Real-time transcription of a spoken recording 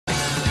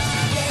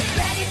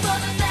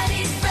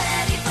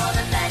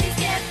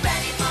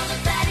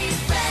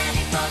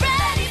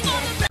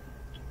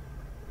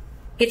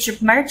Get your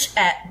merch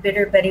at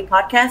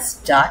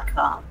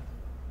bitterbettypodcast.com.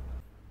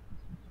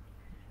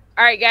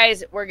 All right,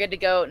 guys, we're good to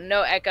go.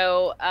 No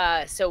echo.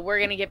 So we're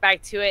going to get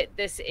back to it.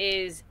 This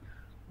is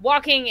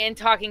Walking and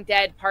Talking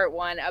Dead Part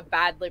 1, a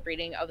bad lip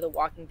reading of The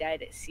Walking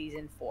Dead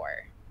Season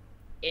 4.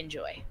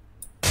 Enjoy.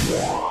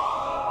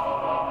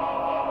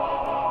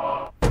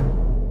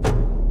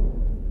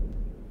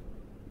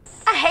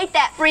 I hate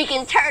that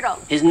freaking turtle.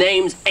 His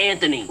name's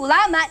Anthony. Well,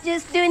 I might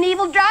just do an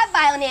evil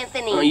drive-by on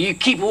Anthony. Oh, you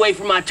keep away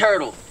from my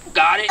turtle.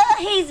 Got it? Oh,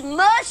 he's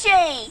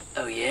mushy.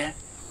 Oh, yeah?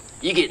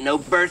 You get no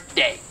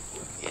birthday.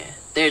 Yeah.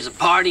 There's a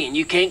party and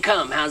you can't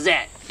come. How's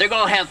that? They're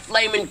gonna have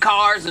flaming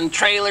cars and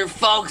trailer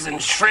folks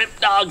and shrimp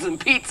dogs and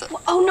pizza.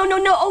 Oh, no.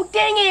 Oh,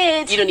 dang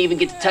it. You don't even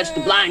get to touch the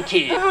blind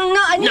kid. No,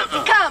 I need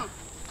to come.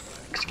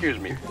 Excuse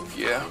me.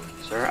 Yeah?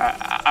 Sir,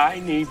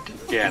 I need to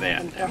get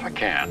in if I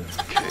can.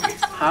 Okay.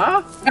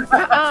 Huh?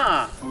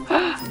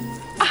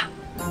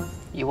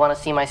 You want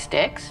to see my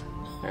sticks?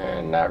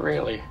 Not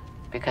really.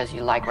 Because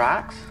you like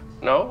rocks?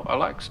 No, I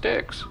like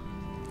sticks.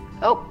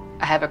 Oh,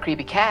 I have a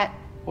creepy cat.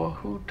 Well,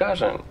 who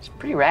doesn't? It's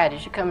pretty rad. You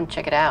should come and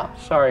check it out.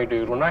 Sorry,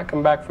 dude. When I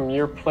come back from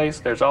your place,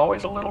 there's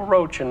always a little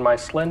roach in my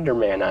Slender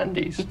Man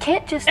undies. You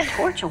can't just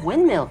torch a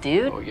windmill,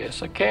 dude. Oh,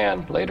 yes, I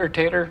can. Later,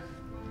 Tater.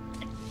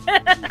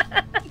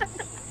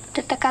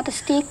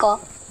 Tatakastico.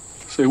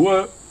 Say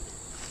what?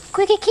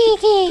 Quickie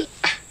kiki.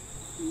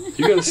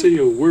 You gotta say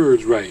your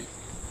words right.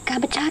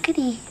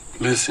 Gabachakity.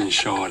 Listen,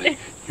 shorty,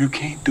 you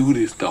can't do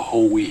this the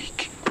whole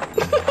week.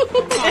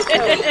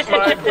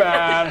 My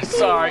bad.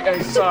 Sorry.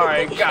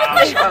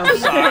 Gosh, I'm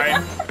sorry.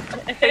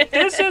 Hey,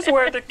 this is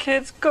where the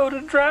kids go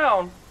to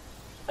drown.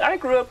 I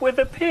grew up with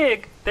a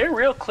pig. They're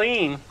real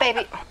clean.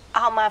 Baby,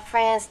 all my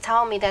friends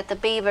told me that the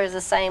beaver is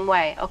the same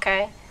way,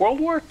 okay? World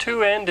War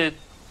II ended.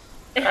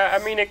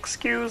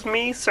 Excuse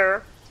me,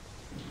 sir.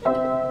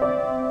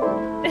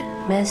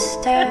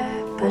 Mr.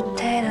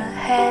 Potato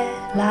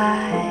Head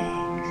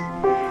likes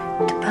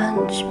to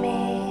punch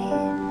me.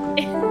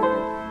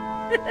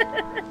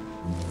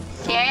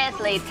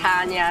 Seriously,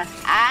 Tanya,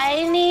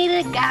 I need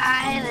a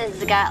guy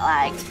that's got,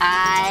 like,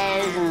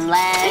 eyes and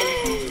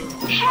legs.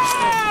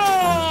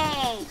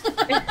 Hey!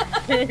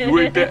 You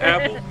ate that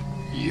apple?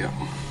 Yeah.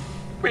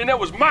 Man, that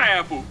was my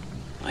apple.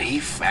 Well, he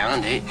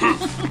found it.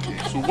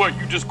 So what,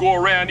 you just go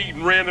around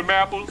eating random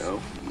apples?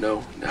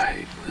 No,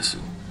 hey,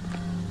 listen.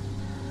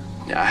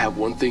 Now, I have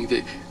one thing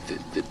that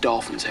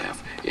dolphins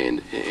have,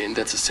 and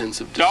that's a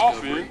sense of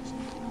discovery.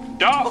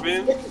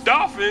 Dolphins?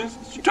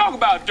 You talk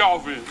about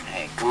dolphins.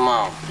 Hey, come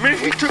on. Man,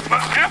 he took my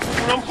apple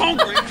when I'm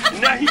hungry,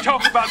 and now he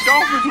talks about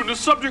dolphins when the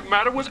subject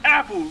matter was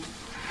apples.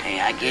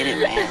 Hey, I get it,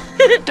 man.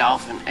 A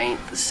dolphin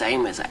ain't the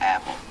same as an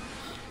apple.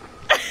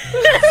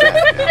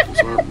 Fat apples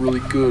aren't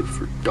really good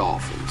for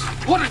dolphins.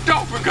 What a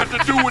dolphin got to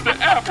do with the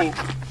apple?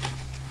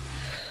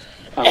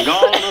 I'm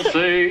gonna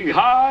say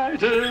hi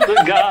to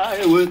the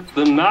guy with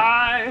the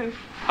knife.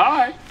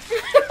 Hi.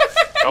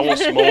 I want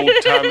some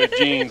old-timey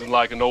jeans and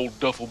like an old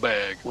duffel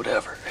bag.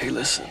 Whatever. Hey,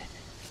 listen.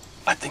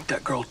 I think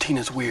that girl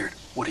Tina's weird.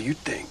 What do you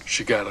think?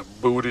 She got a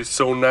booty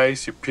so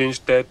nice you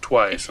pinched that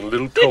twice and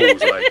little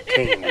toes like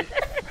candy.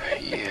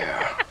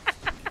 Yeah.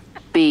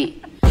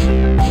 B. I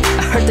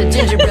heard the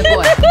gingerbread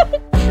boy,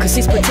 cause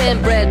he's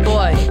pretend bread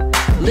boy.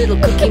 Little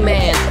cookie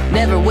man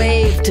never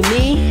waved to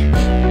me,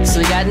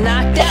 so he got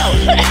knocked out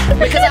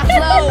because I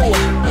flow.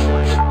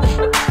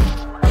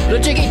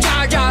 Little jiggy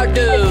jar jar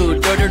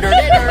dude.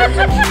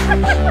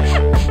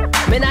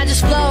 Man, I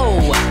just flow.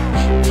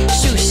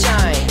 Shoe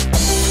shine.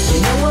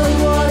 No one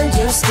wanted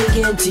your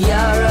sticking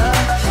tiara,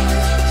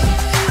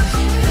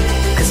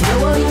 cause no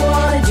one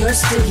wanted your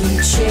sticky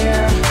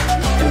chair.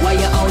 And why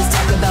you always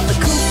talk about the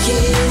cool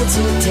kids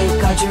who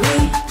take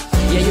archery?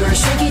 Yeah, you're a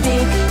shrinky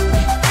dink.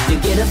 You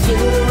get a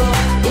funeral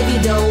if you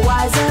don't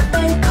wise up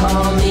and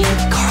call me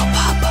Carl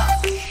Papa.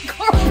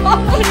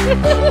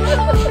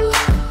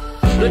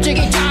 The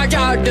jiggy jar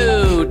jar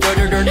dude.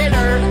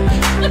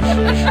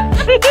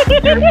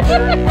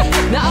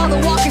 Now all the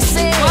walkers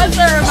sing. Why does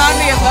that remind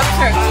me of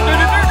Upchurch?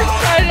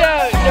 I know.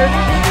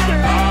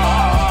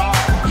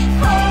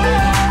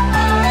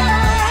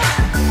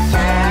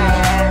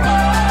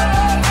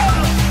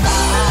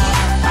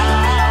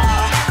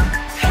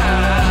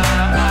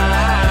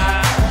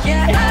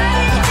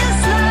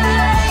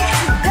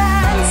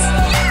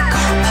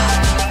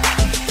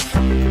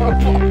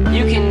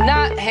 You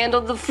cannot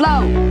handle the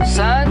flow,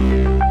 son.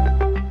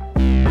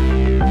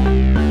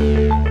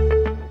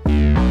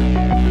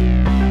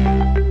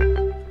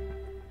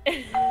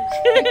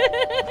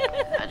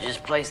 I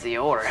just placed the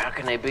order. How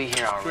can they be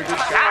here already?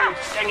 Ah,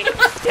 dang it.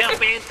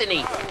 Help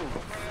Anthony.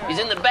 He's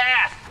in the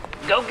bath.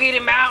 Go get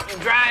him out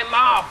and dry him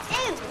off.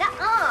 Ew,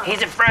 nuh-uh.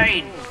 He's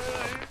afraid.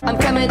 I'm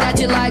coming at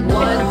you like 1,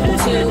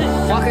 2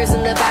 walkers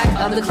in the back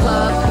of the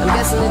club. I'm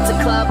guessing it's a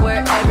club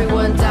where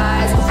everyone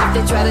dies if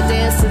they try to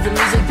dance to the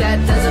music that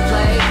doesn't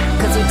play.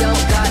 Cause we don't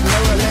got no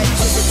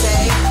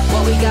electricity.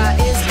 What we got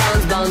is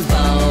bones, bones,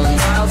 bones.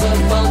 Piles of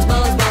bones,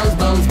 bones, bones,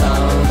 bones,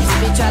 bones.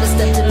 If you try to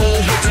step to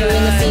me, hit you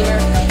in the femur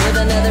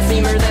with another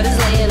femur that is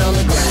laying on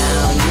the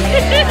ground.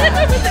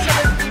 Yeah.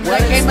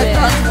 That Game of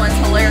Thrones one's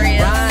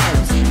hilarious.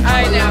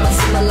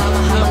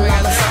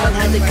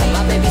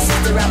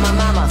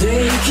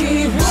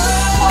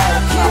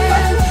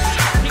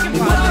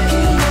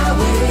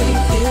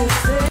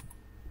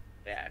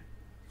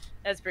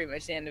 That's pretty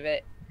much the end of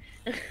it.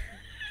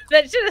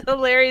 That shit is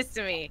hilarious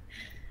to me.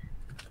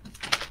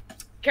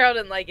 Carol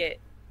didn't like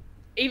it.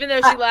 Even though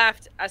she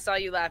laughed, I saw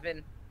you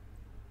laughing.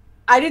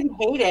 I didn't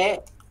hate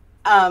it.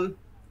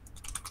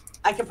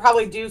 I could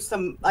probably do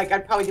some, like,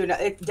 I'd probably do it.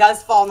 It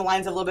does fall in the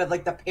lines of a little bit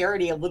like the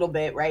parody a little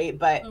bit, right?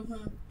 But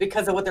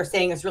because of what they're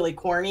saying is really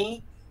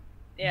corny.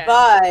 Yeah.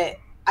 But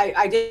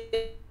I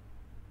did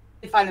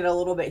find it a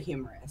little bit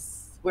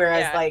humorous.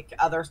 Whereas, like,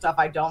 other stuff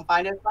I don't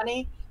find it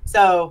funny.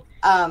 So,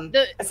 some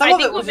of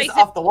it was just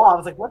off the wall. I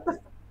was like, what the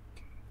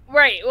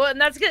Right. Well, and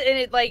that's good.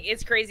 And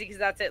it's crazy because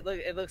that's it.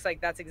 It looks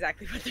like that's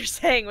exactly what they're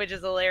saying, which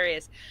is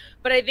hilarious.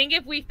 But I think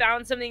if we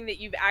found something that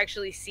you've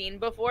actually seen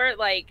before,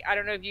 like, I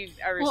don't know if you've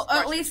ever watched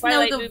at least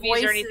Twilight know the movies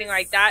voices, or anything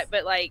like that,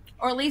 but like,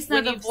 or at least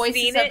know the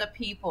voices of the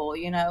people,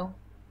 you know.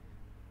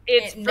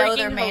 It's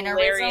freaking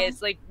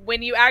hilarious. Like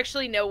when you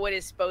actually know what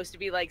is supposed to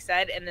be like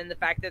said, and then the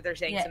fact that they're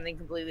saying something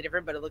completely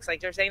different, but it looks like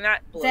they're saying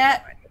that.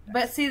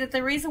 But see, that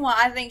the reason why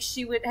I think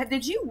she would.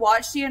 Did you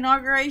watch the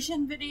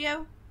inauguration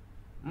video?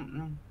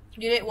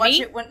 You didn't watch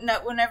it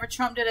whenever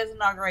Trump did his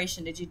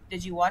inauguration.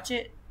 Did you watch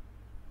it?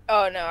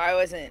 Oh no, I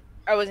wasn't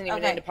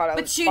even into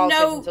politics. But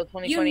until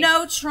 2020. you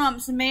know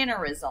Trump's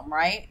mannerism,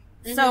 right?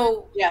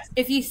 So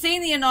if you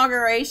seen the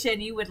inauguration,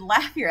 you would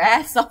laugh your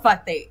ass off. I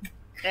think.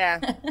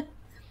 Yeah.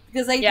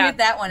 Because they did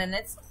that one, and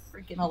it's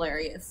freaking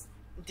hilarious.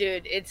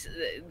 Dude, it's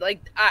like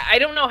I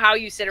don't know how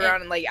you sit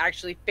around and like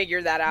actually figure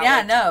that out. Yeah,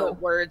 like, no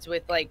put words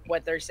with like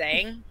what they're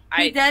saying.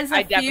 I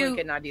definitely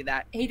could not do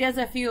that. He does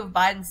a few of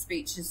Biden's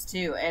speeches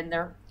too, and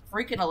they're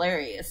freaking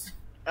hilarious.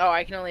 Oh,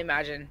 I can only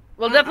imagine.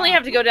 We'll definitely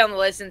have to go down the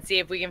list and see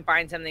if we can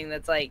find something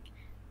that's like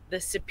the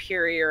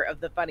superior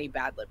of the funny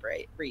bad lip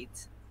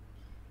reads.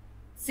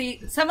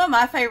 See, some of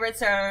my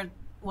favorites are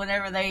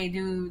whenever they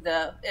do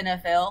the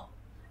NFL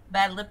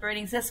bad lip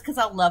readings. That's because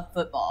I love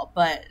football,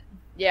 but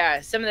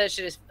yeah, some of that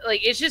shit is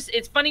like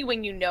it's funny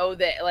when you know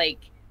that like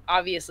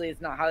obviously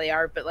it's not how they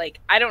are, but like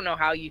I don't know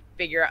how you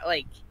figure out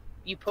like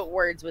you put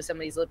words with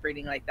somebody's lip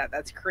reading like that.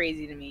 That's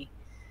crazy to me.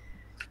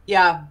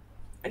 Yeah.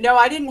 No,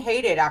 I didn't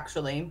hate it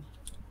actually.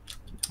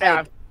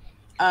 Yeah.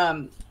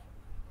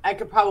 I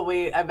could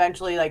probably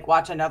eventually like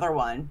watch another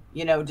one,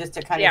 you know, just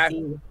to kind of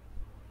see.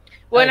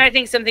 Well, and I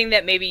think something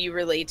that maybe you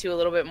relate to a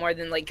little bit more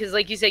than like, because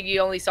like you said, you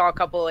only saw a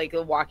couple like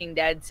The Walking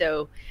Dead,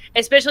 so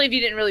especially if you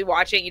didn't really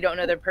watch it, you don't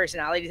know their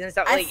personalities and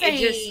stuff. Like it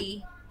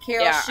just,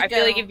 Carol should go.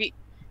 Feel like if you,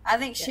 I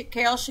think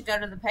Carol should go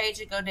to the page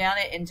and go down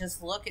it and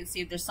just look and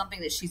see if there's something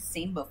that she's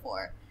seen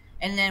before,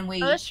 and then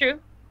we. Oh, that's true.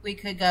 We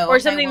could go, or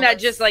something that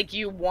just like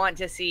you want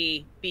to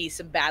see be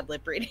some bad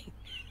lip reading.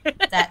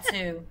 That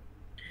too.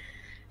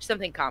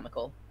 Something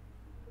comical.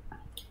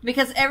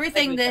 Because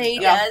everything that he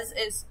does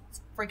is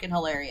freaking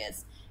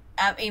hilarious.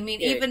 I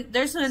mean, even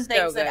there's some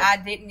things that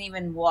I didn't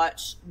even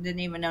watch, didn't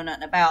even know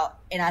nothing about,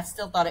 and I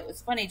still thought it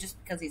was funny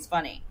just because he's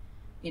funny.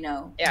 You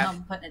know,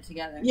 I'm putting it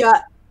together.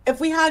 Yeah.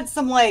 If we had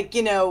some like,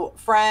 you know,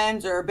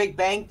 Friends or Big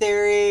Bang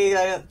Theory,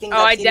 I think.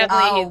 I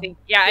definitely think.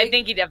 Yeah, I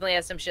think he definitely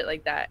has some shit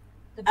like that.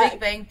 The Big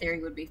Bang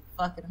Theory would be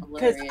fucking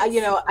hilarious. Because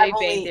you know, Big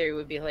Bang Theory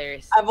would be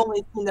hilarious. I've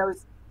only seen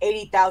those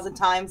 80,000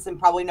 times and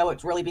probably know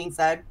what's really being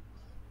said.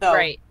 So,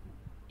 right.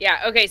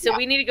 Yeah. Okay. So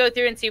we need to go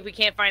through and see if we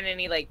can't find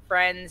any like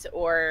Friends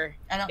or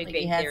I don't Big think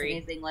Bang he has Theory.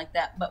 anything like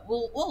that, but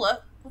we'll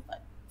look. We'll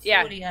see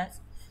what he has.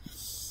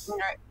 All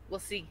right. We'll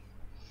see.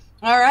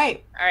 All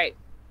right. All right.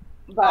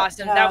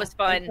 Awesome. That was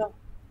fun.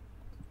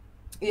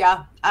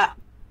 Yeah.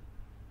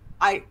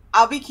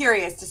 I'll be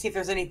curious to see if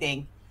there's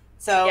anything.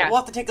 So we'll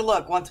have to take a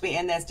look once we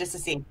end this just to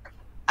see.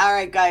 All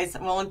right, guys.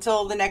 Well,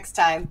 until the next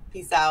time,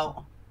 peace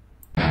out.